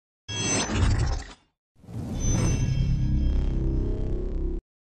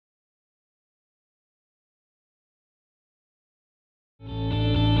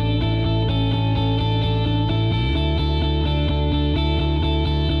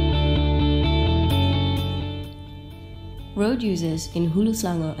Road users in Hulu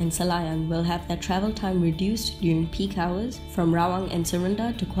Selangor and Selayang will have their travel time reduced during peak hours from Rawang and Seri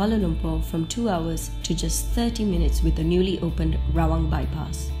to Kuala Lumpur from 2 hours to just 30 minutes with the newly opened Rawang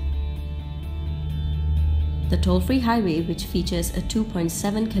Bypass. The toll-free highway, which features a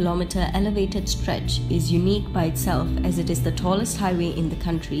 2.7-kilometer elevated stretch, is unique by itself as it is the tallest highway in the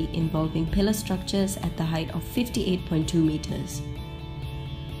country, involving pillar structures at the height of 58.2 meters.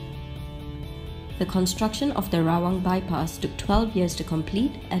 The construction of the Rawang Bypass took 12 years to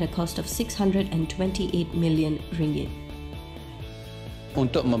complete at a cost of 628 million ringgit.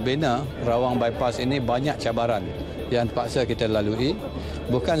 Untuk membina Rawang Bypass ini banyak cabaran yang terpaksa kita lalui,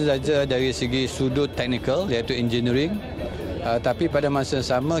 bukan saja dari segi sudut teknikal iaitu engineering, tapi pada masa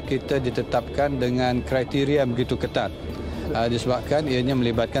yang sama kita ditetapkan dengan kriteria begitu ketat disebabkan ianya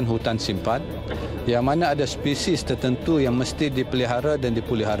melibatkan hutan simpan yang mana ada spesies tertentu yang mesti dipelihara dan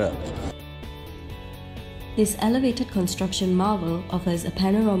dipelihara. This elevated construction marvel offers a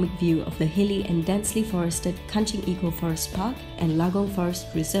panoramic view of the hilly and densely forested Kanching Eco Forest Park and Lagong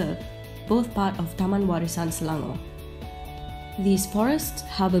Forest Reserve, both part of Taman Warisan Selangor. These forests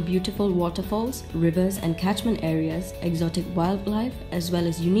harbour beautiful waterfalls, rivers and catchment areas, exotic wildlife, as well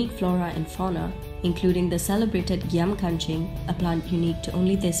as unique flora and fauna, including the celebrated Giam Kanching, a plant unique to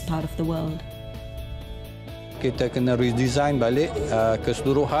only this part of the world. Kita kena redesign balik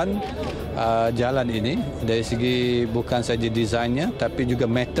keseluruhan jalan ini dari segi bukan saja desainnya tapi juga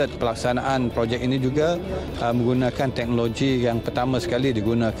metod pelaksanaan projek ini juga menggunakan teknologi yang pertama sekali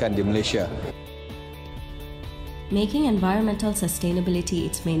digunakan di Malaysia. Making environmental sustainability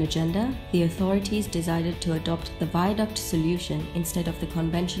its main agenda, the authorities decided to adopt the viaduct solution instead of the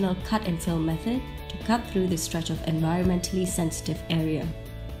conventional cut and fill method to cut through this stretch of environmentally sensitive area.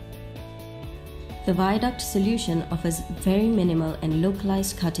 The viaduct solution offers very minimal and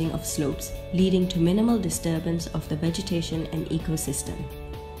localized cutting of slopes, leading to minimal disturbance of the vegetation and ecosystem.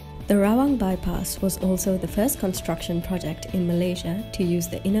 The Rawang Bypass was also the first construction project in Malaysia to use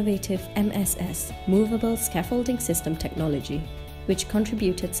the innovative MSS, Movable Scaffolding System technology, which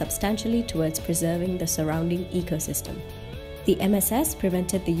contributed substantially towards preserving the surrounding ecosystem. The MSS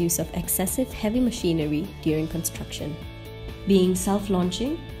prevented the use of excessive heavy machinery during construction. Being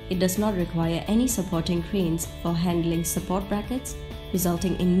self-launching, it does not require any supporting cranes for handling support brackets,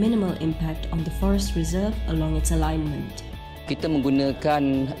 resulting in minimal impact on the forest reserve along its alignment. Kita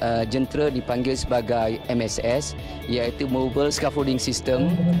menggunakan jentera dipanggil sebagai MSS, iaitu Movable Scaffolding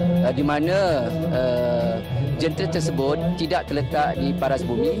System, di mana jentera tersebut tidak terletak di paras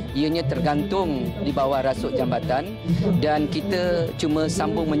bumi, ianya tergantung di bawah rasuk jambatan dan kita cuma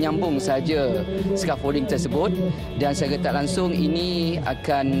menyambung saja scaffolding tersebut dan secara tak langsung ini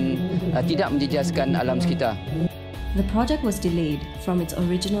akan tidak menjejaskan alam sekitar. The project was delayed from its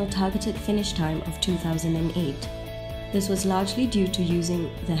original targeted finish time of 2008. This was largely due to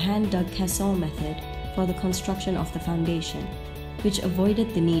using the hand-dug caisson method for the construction of the foundation, which avoided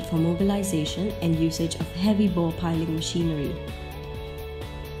the need for mobilization and usage of heavy bore piling machinery.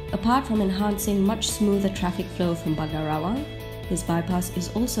 Apart from enhancing much smoother traffic flow from Bandar Rawang, this bypass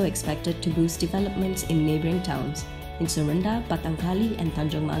is also expected to boost developments in neighbouring towns, in Seri, Batangkali and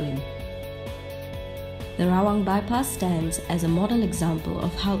Tanjung Malim. The Rawang Bypass stands as a model example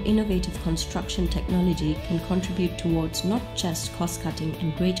of how innovative construction technology can contribute towards not just cost-cutting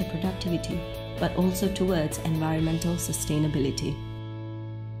and greater productivity, but also towards environmental sustainability.